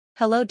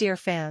Hello dear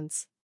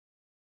fans.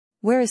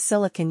 Where is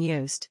silicon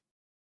used?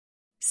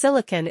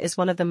 Silicon is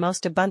one of the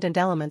most abundant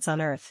elements on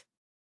Earth.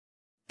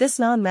 This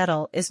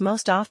non-metal is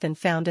most often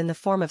found in the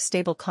form of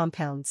stable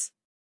compounds.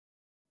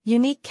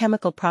 Unique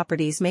chemical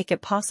properties make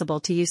it possible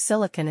to use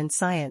silicon in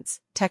science,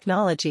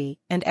 technology,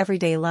 and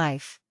everyday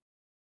life.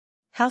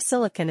 How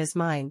silicon is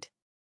mined.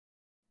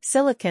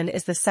 Silicon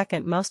is the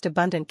second most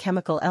abundant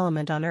chemical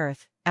element on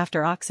Earth,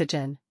 after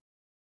oxygen.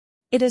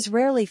 It is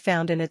rarely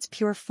found in its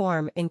pure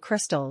form in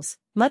crystals.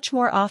 Much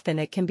more often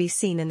it can be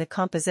seen in the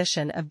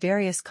composition of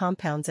various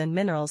compounds and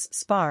minerals: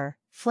 spar,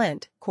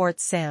 flint,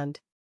 quartz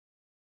sand.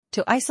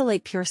 To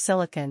isolate pure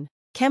silicon,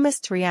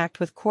 chemists react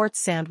with quartz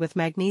sand with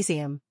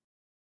magnesium.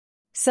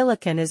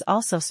 Silicon is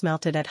also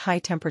smelted at high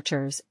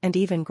temperatures and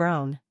even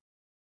grown.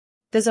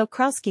 The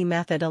Czochralski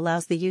method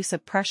allows the use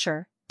of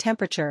pressure,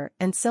 temperature,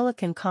 and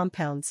silicon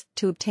compounds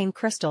to obtain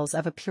crystals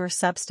of a pure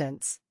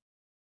substance.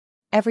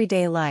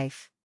 Everyday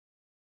life.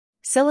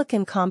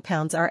 Silicon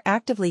compounds are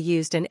actively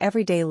used in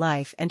everyday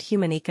life and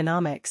human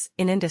economics,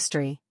 in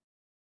industry.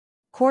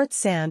 Quartz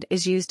sand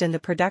is used in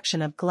the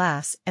production of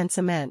glass and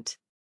cement.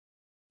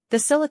 The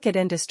silicate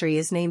industry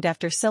is named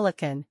after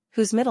silicon,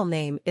 whose middle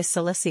name is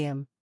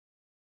silicium.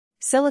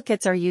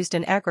 Silicates are used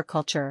in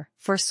agriculture,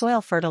 for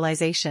soil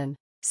fertilization.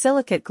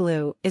 Silicate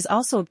glue is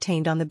also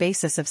obtained on the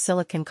basis of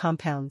silicon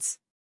compounds.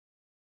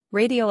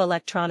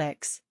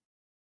 Radioelectronics.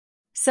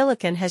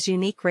 Silicon has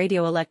unique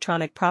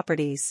radioelectronic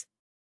properties.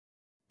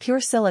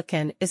 Pure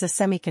silicon is a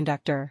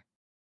semiconductor.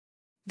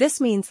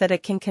 This means that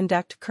it can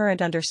conduct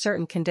current under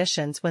certain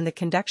conditions when the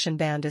conduction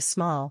band is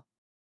small.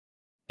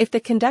 If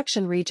the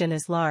conduction region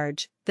is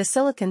large, the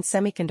silicon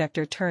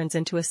semiconductor turns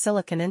into a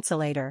silicon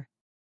insulator.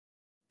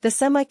 The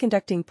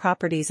semiconducting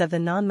properties of the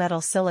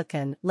nonmetal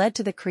silicon led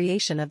to the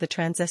creation of the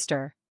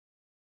transistor.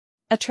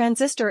 A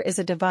transistor is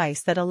a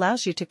device that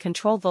allows you to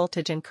control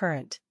voltage and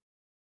current.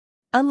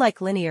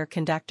 Unlike linear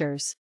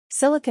conductors,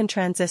 silicon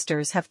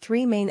transistors have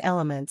three main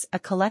elements: a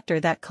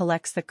collector that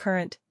collects the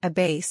current, a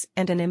base,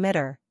 and an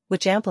emitter,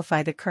 which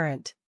amplify the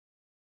current.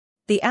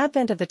 The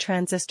advent of the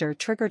transistor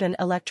triggered an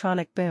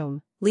electronic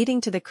boom,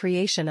 leading to the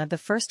creation of the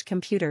first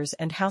computers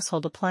and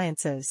household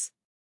appliances.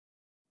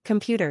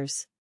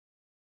 Computers.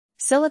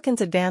 Silicon's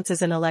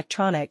advances in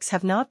electronics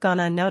have not gone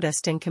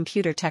unnoticed in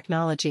computer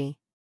technology.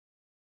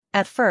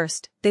 At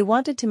first, they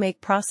wanted to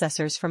make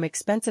processors from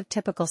expensive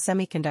typical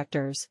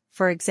semiconductors,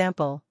 for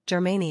example,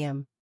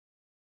 germanium.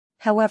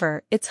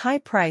 However, its high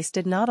price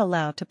did not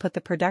allow to put the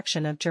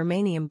production of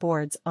germanium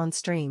boards on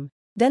stream.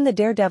 Then the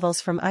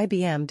daredevils from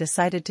IBM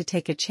decided to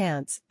take a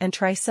chance and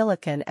try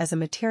silicon as a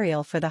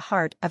material for the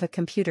heart of a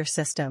computer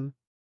system.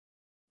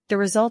 The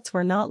results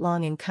were not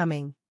long in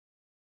coming.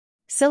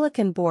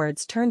 Silicon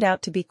boards turned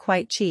out to be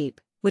quite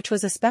cheap, which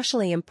was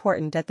especially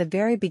important at the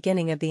very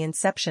beginning of the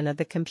inception of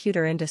the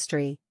computer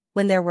industry,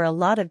 when there were a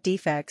lot of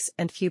defects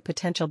and few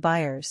potential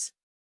buyers.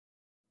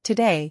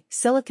 Today,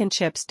 silicon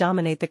chips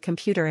dominate the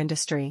computer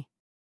industry.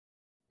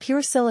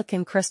 Pure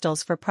silicon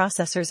crystals for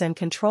processors and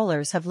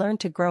controllers have learned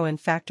to grow in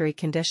factory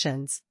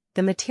conditions.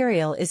 The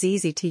material is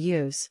easy to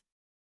use.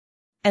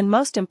 And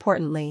most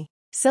importantly,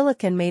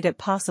 silicon made it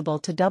possible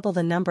to double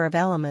the number of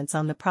elements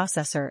on the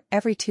processor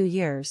every 2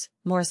 years,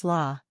 Moore's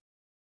law.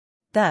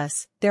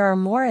 Thus, there are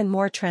more and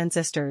more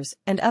transistors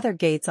and other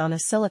gates on a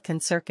silicon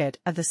circuit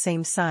of the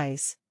same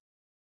size.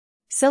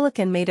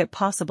 Silicon made it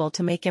possible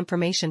to make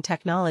information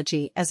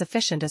technology as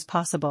efficient as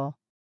possible.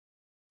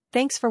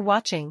 Thanks for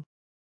watching.